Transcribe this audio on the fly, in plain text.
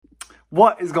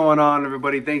What is going on,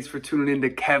 everybody? Thanks for tuning in to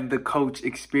Kev the Coach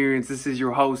Experience. This is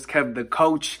your host, Kev the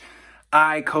Coach.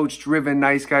 I coach driven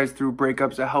nice guys through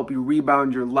breakups to help you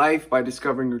rebound your life by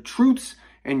discovering your truths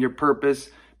and your purpose,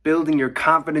 building your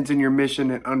confidence in your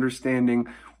mission, and understanding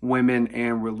women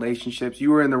and relationships.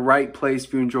 You are in the right place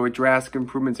if you enjoy drastic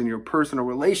improvements in your personal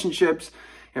relationships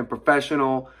and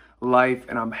professional life,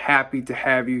 and I'm happy to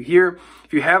have you here.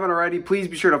 If you haven't already, please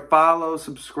be sure to follow,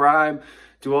 subscribe,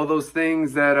 do all those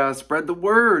things that spread the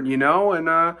word,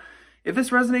 and if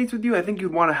this resonates with you, I think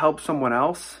you'd want to help someone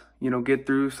else, get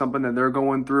through something that they're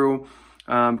going through,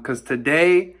 because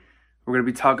today we're going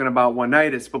to be talking about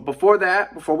one-itis. But before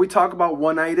we talk about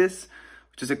one-itis,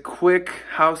 just a quick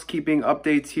housekeeping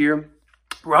updates here.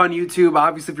 We're on YouTube.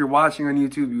 Obviously, if you're watching on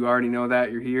YouTube, you already know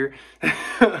that you're here.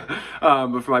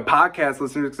 But for my podcast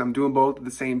listeners, because I'm doing both at the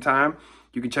same time,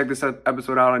 you can check this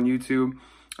episode out on YouTube.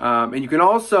 And you can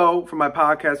also, for my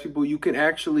podcast people, you can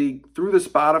actually, through the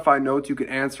Spotify notes, you can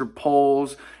answer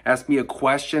polls, ask me a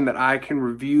question that I can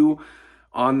review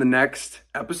on the next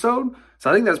episode.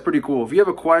 So I think that's pretty cool. If you have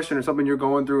a question or something you're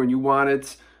going through and you want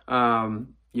it,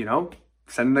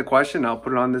 send in the question. I'll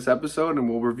put it on this episode and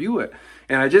we'll review it.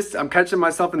 And I'm catching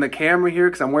myself in the camera here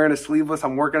because I'm wearing a sleeveless.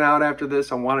 I'm working out after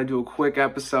this. I want to do a quick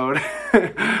episode.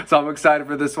 So I'm excited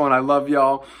for this one. I love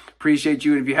y'all. Appreciate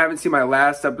you. And if you haven't seen my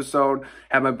last episode,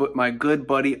 I have my good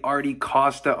buddy Artie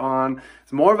Costa on.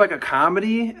 It's more of like a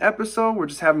comedy episode. We're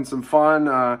just having some fun,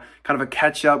 kind of a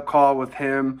catch-up call with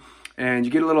him. And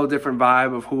you get a little different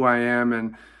vibe of who I am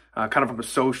and kind of from a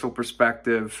social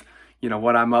perspective,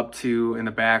 what I'm up to in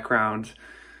the background.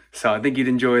 So I think you'd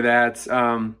enjoy that.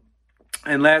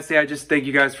 And lastly, I just thank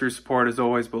you guys for your support as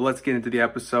always, but let's get into the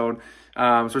episode. So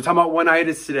we're talking about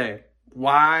one-itis today.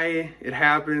 Why it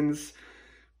happens,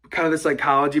 kind of the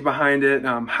psychology behind it,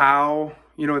 how,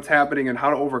 it's happening and how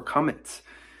to overcome it.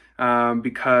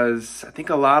 Because I think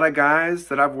a lot of guys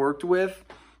that I've worked with,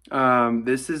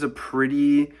 this is a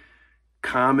pretty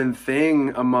common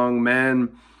thing among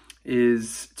men,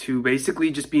 is to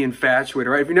basically just be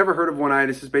infatuated, right? If you've never heard of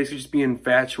one-itis, it's basically just being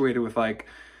infatuated with like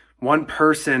one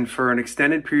person for an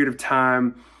extended period of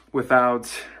time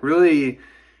without really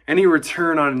any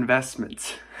return on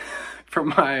investment for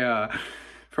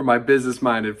my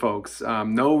business-minded folks.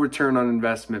 No return on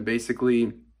investment.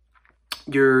 Basically,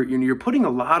 you're putting a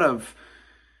lot of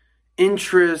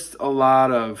interest, a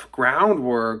lot of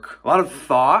groundwork, a lot of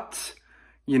thought,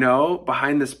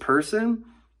 behind this person,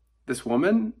 this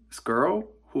woman, this girl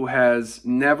who has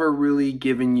never really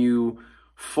given you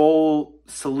full,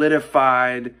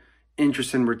 solidified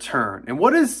interest in return. And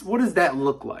what does that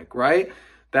look like, right?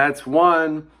 That's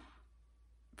one,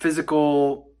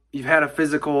 physical. You've had a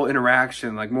physical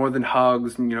interaction, like more than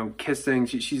hugs, kissing.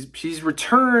 She's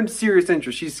returned serious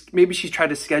interest. She's tried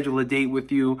to schedule a date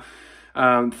with you.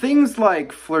 Things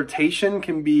like flirtation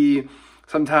can be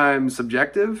sometimes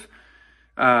subjective.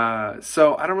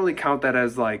 So I don't really count that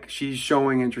as like she's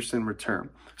showing interest in return.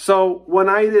 So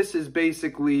one-itis is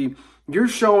basically you're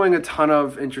showing a ton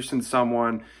of interest in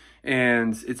someone,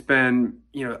 and it's been,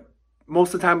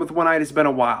 most of the time with one-itis, it's been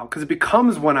a while, because it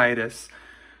becomes one-itis.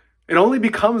 It only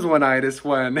becomes one-itis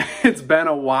when it's been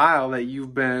a while that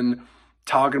you've been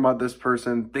talking about this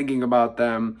person, thinking about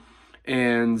them,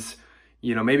 and,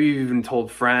 maybe you've even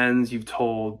told friends, you've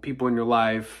told people in your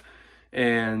life,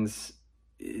 and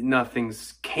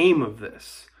nothing's came of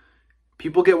this.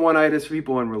 People get one-itis for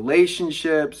people in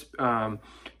relationships.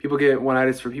 People get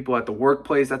one-itis for people at the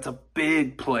workplace. That's a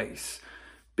big place.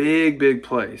 Big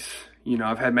place.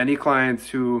 I've had many clients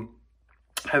who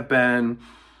have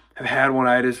had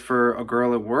one-itis for a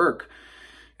girl at work.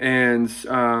 And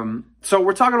so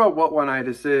we're talking about what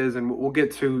one-itis is, and we'll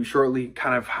get to shortly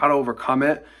kind of how to overcome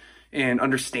it and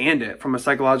understand it from a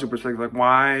psychological perspective. Like,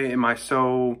 why am I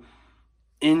so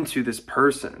into this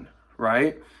person,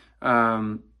 right?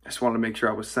 I just wanted to make sure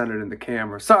I was centered in the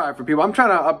camera. Sorry for people. I'm trying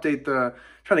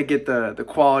to get the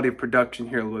quality of production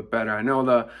here a little bit better. I know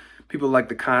the people like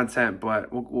the content, but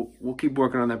we'll keep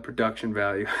working on that production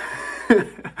value.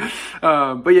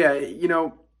 But yeah,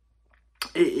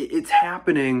 it's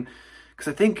happening because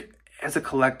I think as a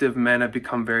collective, men have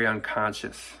become very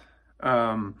unconscious.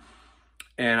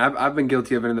 And I've been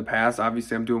guilty of it in the past.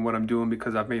 Obviously, I'm doing what I'm doing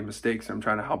because I've made mistakes. I'm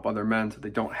trying to help other men so they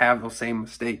don't have those same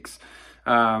mistakes.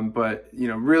 But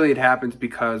really it happens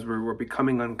because we're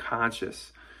becoming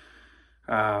unconscious.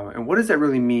 And what does that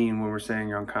really mean when we're saying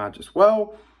you're unconscious?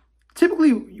 Well,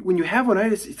 typically when you have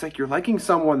one-itis, it's like you're liking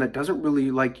someone that doesn't really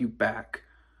like you back.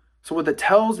 So what that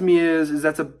tells me is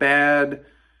that's a bad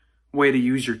way to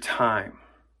use your time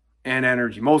and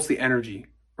energy, mostly energy,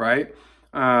 right?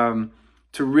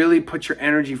 to really put your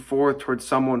energy forth towards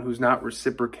someone who's not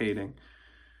reciprocating.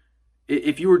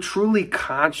 If you were truly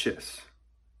conscious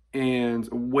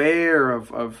and aware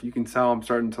of, you can tell I'm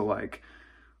starting to like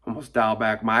almost dial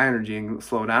back my energy and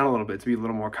slow down a little bit to be a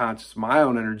little more conscious of my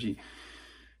own energy.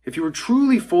 If you were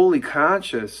truly fully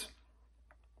conscious,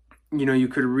 you know, you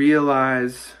could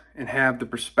realize and have the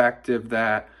perspective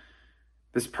that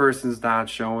this person's not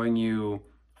showing you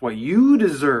what you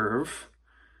deserve,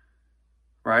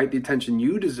 right? The attention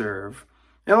you deserve.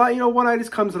 And a lot, you know, one-itis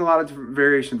comes in a lot of different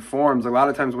variation forms. A lot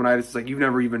of times one-itis is like you've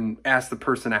never even asked the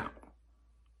person out,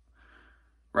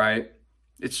 right?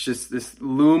 It's just this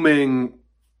looming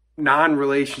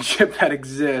non-relationship that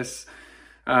exists.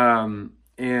 And,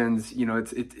 you know,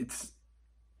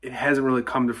 it hasn't really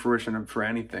come to fruition for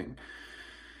anything.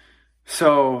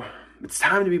 So it's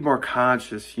time to be more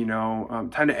conscious, you know,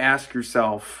 time to ask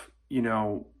yourself, you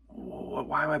know,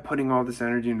 why am I putting all this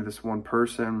energy into this one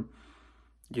person?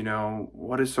 You know,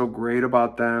 what is so great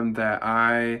about them that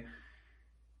I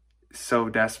so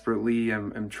desperately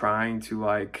am trying to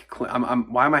like,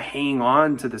 why am I hanging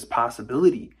on to this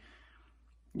possibility?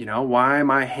 You know, why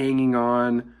am I hanging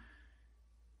on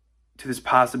to this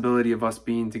possibility of us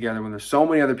being together when there's so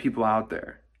many other people out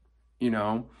there, you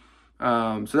know?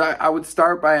 So that I would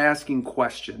start by asking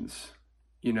questions,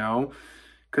 you know,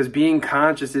 because being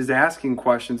conscious is asking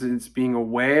questions. It's being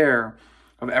aware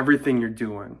of everything you're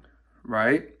doing,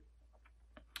 right?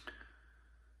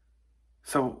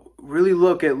 So really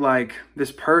look at like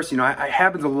this person, you know, it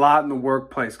happens a lot in the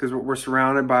workplace because we're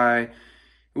surrounded by,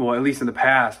 well, at least in the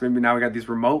past, maybe now we got these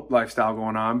remote lifestyle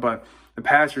going on, but in the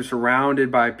past you're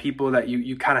surrounded by people that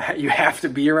you kind of you have to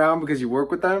be around because you work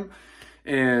with them.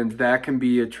 And that can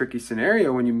be a tricky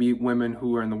scenario when you meet women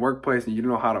who are in the workplace and you don't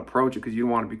know how to approach it because you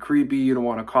don't want to be creepy, you don't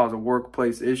want to cause a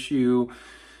workplace issue,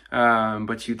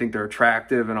 but you think they're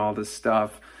attractive and all this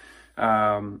stuff.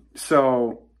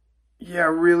 So yeah,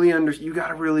 really you got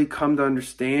to really come to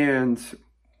understand,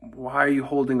 why are you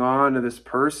holding on to this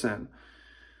person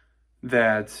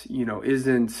that, you know,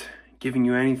 isn't giving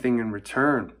you anything in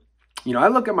return? You know, I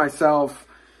look at myself,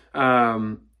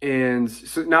 and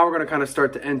so now we're going to kind of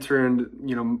start to enter in,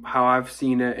 you know, how I've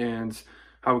seen it and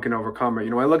how we can overcome it. You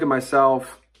know, I look at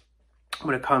myself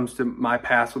when it comes to my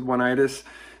past with one-itis.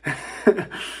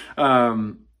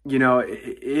 You know,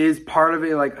 it is part of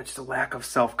it like just a lack of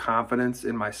self-confidence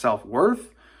in my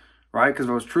self-worth, right? Because if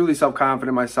I was truly self-confident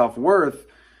in my self-worth,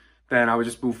 then I would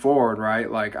just move forward, right?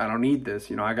 Like, I don't need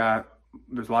this. You know,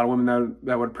 there's a lot of women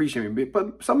that would appreciate me,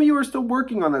 but some of you are still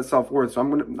working on that self-worth. So I'm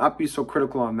going to not be so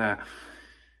critical on that.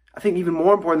 I think even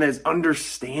more important is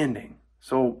understanding.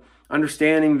 So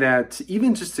understanding that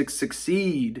even just to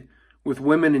succeed with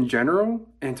women in general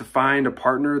and to find a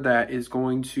partner that is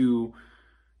going to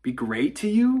be great to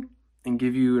you and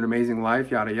give you an amazing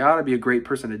life, yada, yada, be a great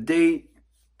person to date,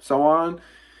 so on,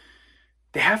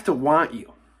 they have to want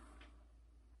you.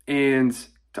 And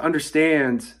to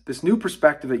understand this new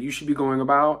perspective that you should be going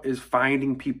about is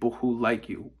finding people who like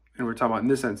you. And we're talking about in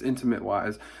this sense, intimate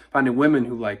wise, finding women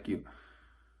who like you.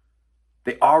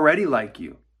 They already like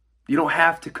you. You don't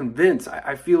have to convince.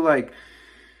 I feel like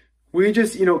we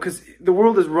just, you know, because the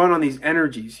world is run on these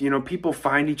energies. You know, people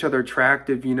find each other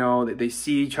attractive, you know, they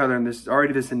see each other and there's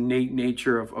already this innate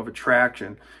nature of attraction.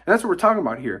 And that's what we're talking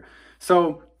about here.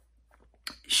 So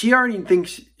she already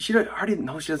thinks, she already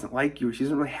knows she doesn't like you. She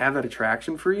doesn't really have that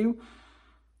attraction for you.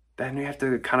 Then you have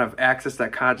to kind of access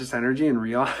that conscious energy and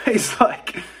realize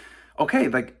like, okay,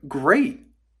 like great.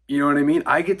 You know what I mean?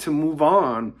 I get to move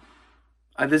on.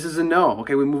 This is a no.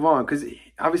 Okay, we move on. Because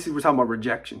obviously we're talking about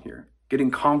rejection here.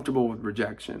 Getting comfortable with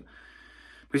rejection.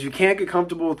 Because if you can't get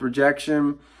comfortable with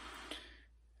rejection,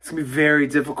 it's going to be very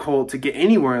difficult to get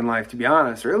anywhere in life, to be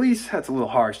honest. Or at least that's a little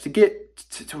harsh. To get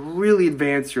to really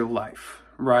advance your life,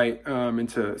 right?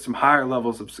 Into some higher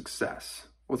levels of success.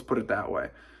 Let's put it that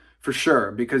way. For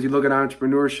sure. Because you look at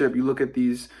entrepreneurship, you look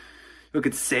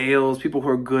at sales, people who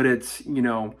are good at, you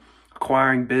know,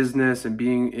 acquiring business and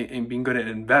being good at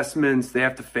investments, they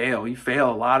have to fail. You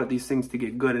fail a lot at these things to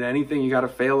get good at anything. You got to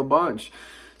fail a bunch.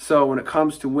 So when it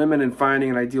comes to women and finding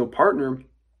an ideal partner,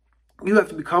 you have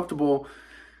to be comfortable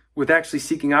with actually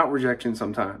seeking out rejection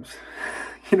sometimes.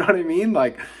 You know what I mean?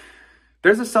 Like,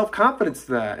 there's a self-confidence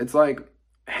to that. It's like,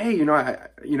 hey, you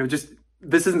know, just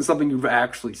this isn't something you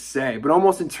actually say, but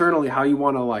almost internally how you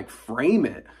want to like frame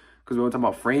it, because we want to talk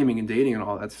about framing and dating and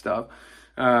all that stuff.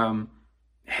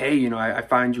 Hey, you know, I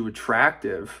find you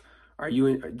attractive. Do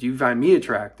you find me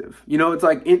attractive? You know, it's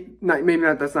like, maybe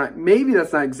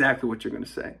that's not exactly what you're going to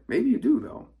say. Maybe you do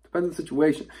though. Depends on the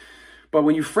situation. But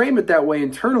when you frame it that way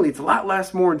internally, it's a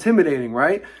lot more intimidating,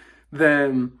 right?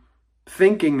 Than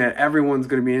thinking that everyone's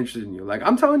going to be interested in you. Like,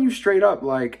 I'm telling you straight up,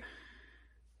 like,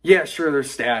 yeah, sure,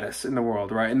 there's status in the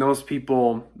world, right? And those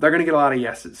people, they're going to get a lot of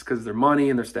yeses because their money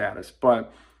and their status.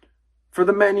 But for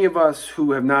the many of us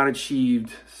who have not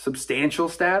achieved substantial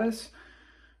status,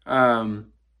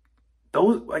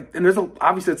 those, like, and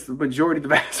obviously it's the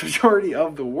vast majority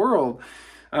of the world.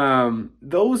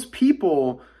 Those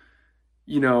people,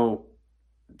 you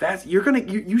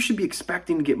should be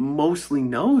expecting to get mostly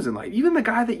no's in life. Even the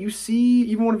guy that you see,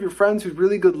 even one of your friends who's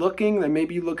really good looking, that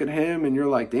maybe you look at him and you're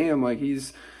like, damn, like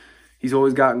he's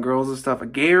always gotten girls and stuff. I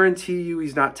guarantee you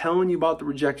he's not telling you about the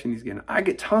rejection he's getting. I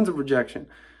get tons of rejection,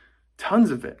 tons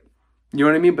of it. You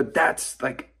know what I mean? But that's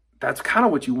kind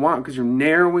of what you want, because you're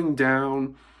narrowing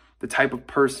down the type of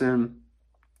person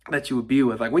that you would be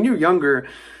with. Like when you're younger,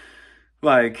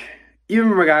 like even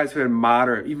for my guys who had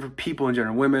moderate, even for people in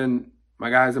general, women, my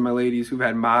guys and my ladies who've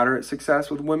had moderate success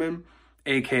with women,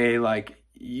 aka like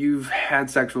you've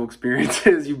had sexual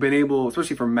experiences, you've been able,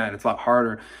 especially for men, it's a lot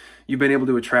harder. You've been able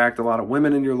to attract a lot of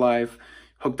women in your life,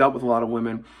 hooked up with a lot of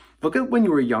women. Look at when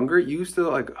you were younger, you used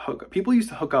to people used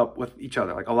to hook up with each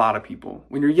other, like a lot of people.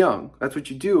 When you're young, that's what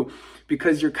you do,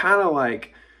 because you're kind of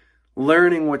like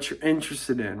learning what you're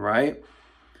interested in, right?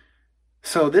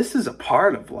 So this is a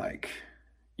part of like,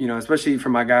 especially for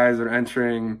my guys that are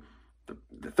entering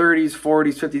the 30s,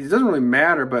 40s, 50s, it doesn't really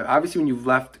matter. But obviously when you've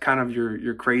left kind of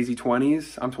your crazy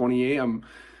 20s, I'm 28, I'm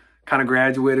kind of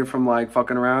graduated from like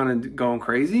fucking around and going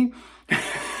crazy.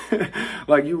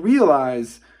 Like you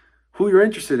realize who you're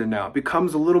interested in now. It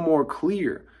becomes a little more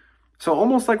clear. So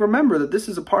almost like remember that this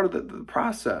is a part of the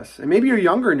process. And maybe you're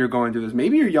younger and you're going through this.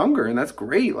 Maybe you're younger and that's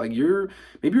great. Like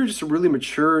maybe you're just a really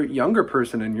mature younger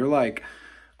person and you're like,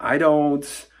 I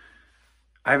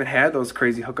haven't had those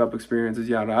crazy hookup experiences,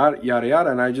 yada, yada,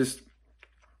 yada. And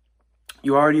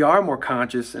you already are more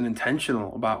conscious and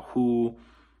intentional about who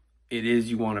it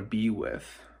is you want to be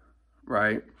with,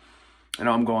 right? I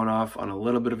know I'm going off on a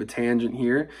little bit of a tangent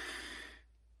here,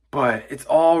 but it's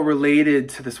all related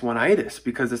to this one-itis,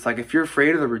 because it's like, if you're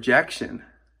afraid of the rejection,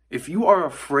 if you are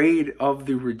afraid of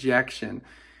the rejection,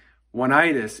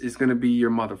 one-itis is going to be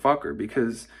your motherfucker,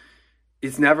 because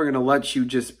it's never going to let you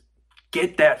just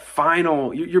get that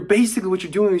final, you're basically, what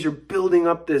you're doing is you're building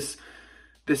up this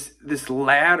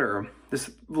ladder,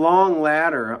 this long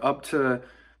ladder up to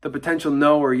the potential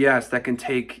no or yes that can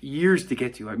take years to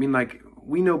get to. I mean, like,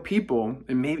 we know people,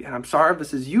 and I'm sorry if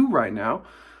this is you right now,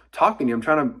 talking to you, I'm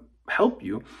trying to help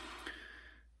you.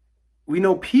 We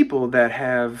know people that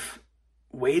have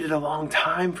waited a long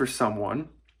time for someone,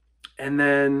 and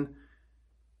then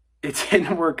it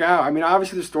didn't work out. I mean,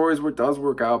 obviously there's stories where it does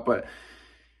work out, but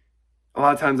a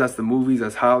lot of times that's the movies,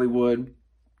 that's Hollywood.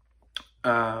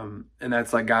 And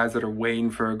that's like guys that are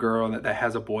waiting for a girl that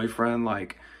has a boyfriend.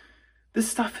 Like, this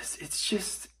stuff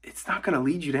it's not going to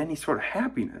lead you to any sort of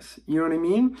happiness. You know what I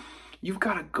mean? You've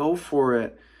got to go for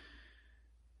it.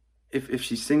 If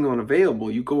she's single and available,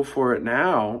 you go for it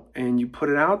now and you put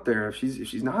it out there. If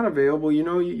she's not available,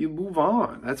 you move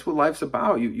on. That's what life's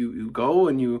about. You go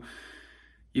and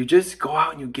you just go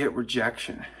out and you get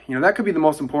rejection. That could be the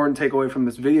most important takeaway from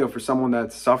this video for someone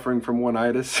that's suffering from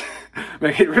one-itis.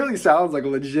 Like, it really sounds like a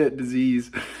legit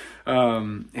disease.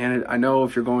 And I know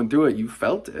if you're going through it, you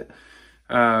felt it.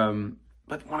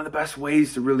 But one of the best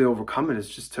ways to really overcome it is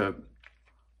just to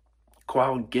go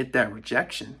out and get that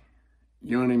rejection.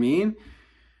 You know what I mean?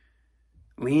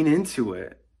 Lean into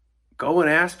it. Go and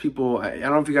ask people. I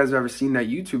don't know if you guys have ever seen that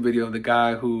YouTube video of the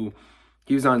guy who,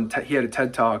 he had a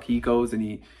TED Talk. He goes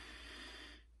and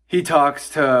he talks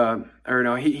to, or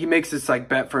no, he makes this like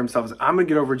bet for himself. I'm going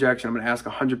to get over rejection. I'm going to ask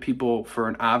 100 people for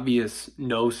an obvious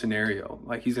no scenario.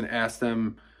 Like, he's going to ask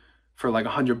them for like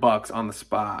 $100 on the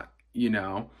spot,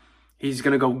 He's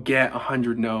going to go get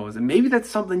 100 no's. And maybe that's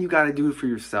something you got to do for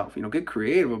yourself. Get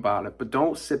creative about it. But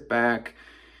don't sit back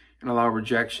and allow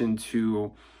rejection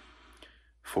to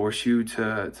force you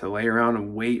to lay around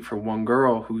and wait for one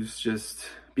girl who's just,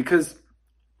 because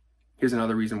here's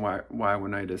another reason why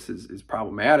one-itis is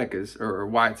problematic, or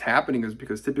why it's happening, is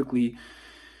because typically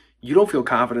you don't feel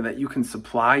confident that you can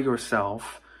supply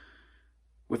yourself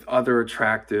with other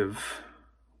attractive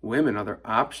women, other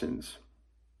options.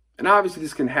 And obviously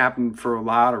this can happen for a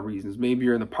lot of reasons. Maybe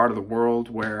you're in the part of the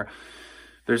world where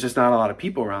there's just not a lot of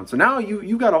people around. So now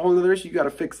you got a whole other issue. You got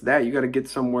to fix that. You got to get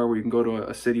somewhere where you can go to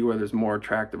a city where there's more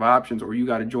attractive options, or you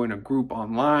got to join a group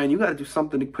online. You got to do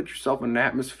something to put yourself in an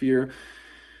atmosphere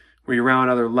where you're around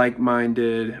other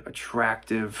like-minded,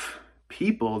 attractive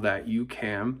people that you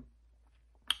can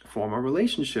form a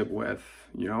relationship with,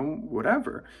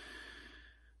 whatever.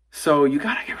 So you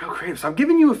got to get real creative. So I'm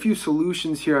giving you a few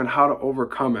solutions here on how to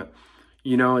overcome it.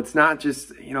 You know, it's not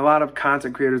just, you know, a lot of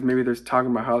content creators, maybe they're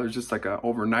talking about how there's just like a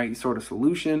overnight sort of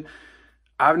solution.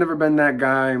 I've never been that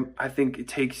guy. I think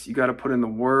you got to put in the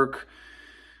work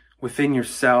within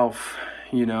yourself,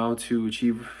 you know, to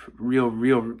achieve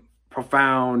real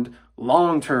profound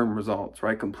long-term results,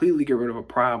 right? Completely get rid of a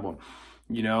problem,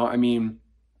 you know? I mean,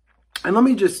 and let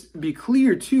me just be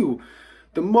clear too,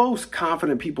 the most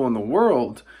confident people in the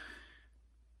world,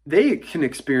 they can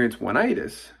experience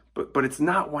one-itis, but it's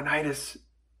not one-itis,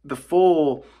 the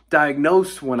full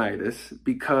diagnosed one-itis,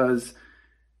 because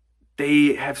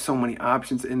they have so many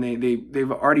options, and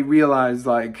they've already realized,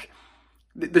 like,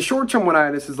 the short-term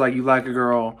one-itis is like you like a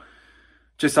girl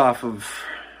just off of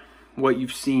what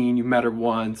you've seen, you met her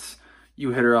once,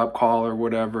 you hit her up, call her,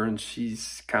 whatever, and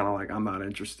she's kind of like, I'm not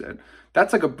interested.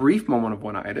 That's like a brief moment of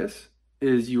one-itis,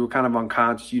 is you were kind of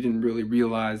unconscious, you didn't really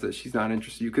realize that she's not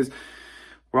interested in you, because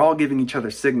we're all giving each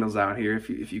other signals out here.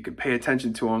 If you could pay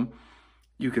attention to them,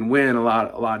 you can win a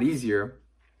lot easier.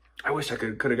 I wish I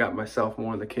could have got myself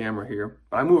more on the camera here,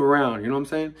 but I move around, you know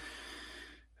what I'm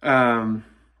saying?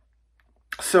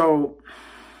 So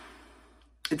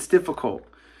it's difficult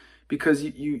because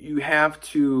you have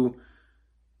to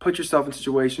put yourself in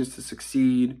situations to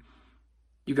succeed.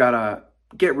 You gotta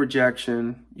get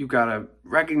rejection. You gotta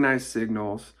recognize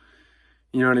signals.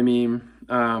 You know what I mean?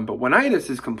 But one-itis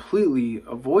is completely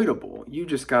avoidable. You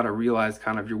just gotta realize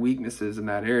kind of your weaknesses in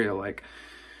that area. Like,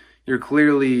 you're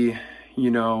clearly,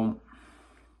 you know,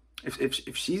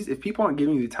 if people aren't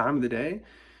giving you the time of the day,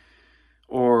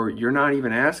 or you're not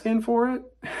even asking for it,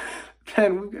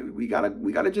 then we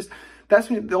gotta just, that's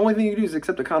the only thing you do is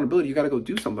accept accountability. You gotta go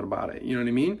do something about it. You know what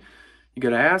I mean? You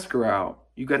gotta ask her out.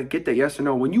 You gotta get that yes or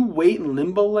no. When you wait in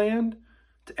limbo land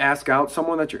to ask out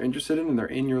someone that you're interested in, and they're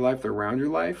in your life, they're around your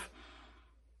life,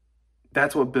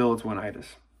 that's what builds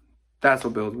one-itis. That's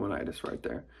what builds one-itis right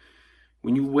there.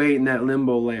 When you wait in that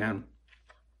limbo land,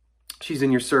 she's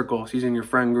in your circle, she's in your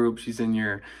friend group,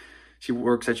 she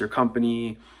works at your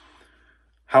company.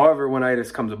 However,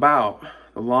 one-itis comes about,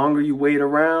 the longer you wait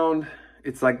around,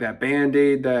 it's like that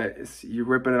Band-Aid that you're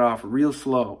ripping it off real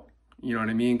slow. You know what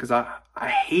I mean? Because I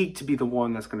hate to be the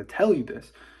one that's going to tell you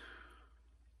this,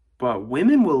 but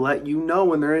women will let you know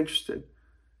when they're interested.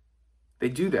 They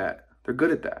do that. They're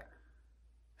good at that.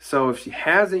 So if she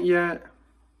hasn't yet,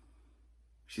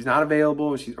 she's not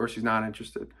available, or she's not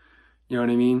interested. You know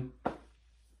what I mean?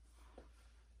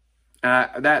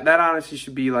 That honestly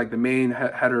should be like the main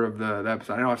header of the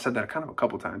episode. I know I've said that kind of a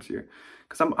couple times here,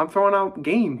 because I'm throwing out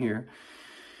game here.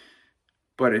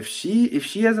 But if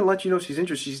she hasn't let you know she's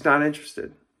interested, she's not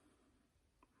interested.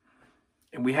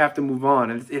 And we have to move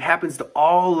on. And it happens to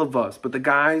all of us. But the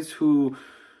guys who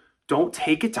don't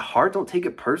take it to heart, don't take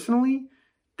it personally,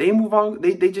 they move on.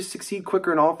 They just succeed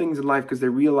quicker in all things in life, because they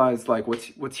realize, like,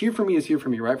 what's here for me is here for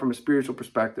me, right? From a spiritual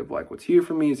perspective, like, what's here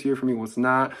for me is here for me. What's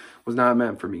not was not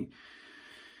meant for me.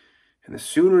 And the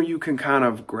sooner you can kind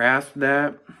of grasp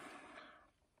that,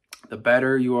 the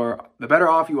better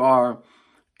off you are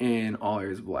in all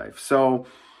areas of life. So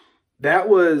that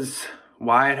was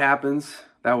why it happens.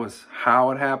 That was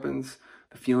how it happens,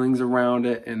 the feelings around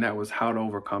it, and that was how to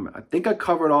overcome it. I think I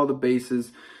covered all the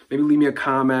bases. Maybe leave me a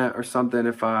comment or something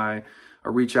or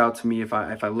reach out to me if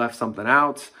I left something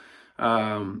out.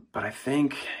 But I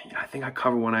think I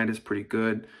covered one-itis pretty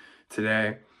good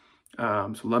today.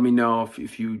 So let me know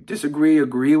if you disagree,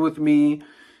 agree with me.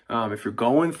 If you're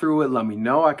going through it, let me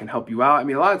know. I can help you out. I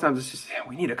mean, a lot of times it's just,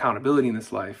 we need accountability in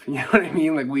this life. You know what I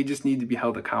mean? Like, we just need to be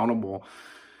held accountable.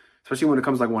 Especially when it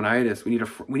comes to, like, one-itis. We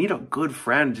need a good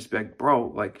friend. Just be like,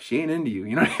 bro, like, she ain't into you.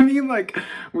 You know what I mean? Like,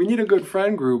 we need a good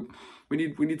friend group. We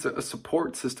need a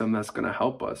support system that's going to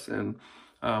help us. And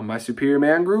my Superior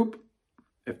Man group,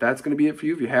 if that's going to be it for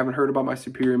you, if you haven't heard about my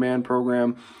Superior Man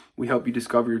program, we help you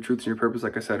discover your truth and your purpose,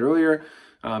 like I said earlier,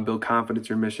 build confidence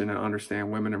in your mission, and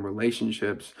understand women and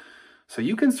relationships, so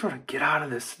you can sort of get out of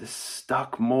this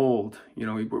stuck mold. You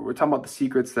know, we're talking about the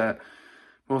secrets that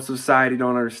most of society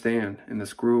don't understand in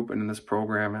this group and in this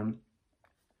program, and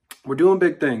we're doing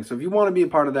big things. So if you want to be a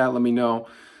part of that, let me know.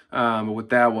 But with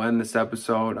that, we'll end this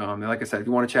episode. Like I said, if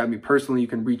you want to chat with me personally, you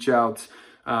can reach out.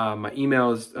 My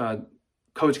email is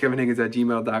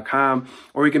coachkevinhiggins@gmail.com,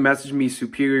 or you can message me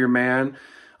Superior Man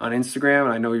on Instagram.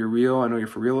 And I know you're real. I know you're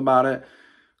for real about it.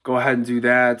 Go ahead and do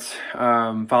that.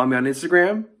 Follow me on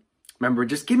Instagram. Remember,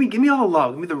 just give me all the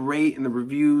love. Give me the rate and the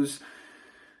reviews.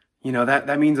 You know,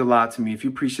 that means a lot to me. If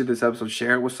you appreciate this episode,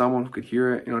 share it with someone who could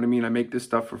hear it. You know what I mean? I make this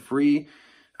stuff for free.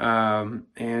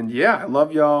 And yeah, I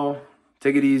love y'all.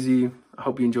 Take it easy. I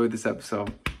hope you enjoyed this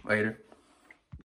episode. Later.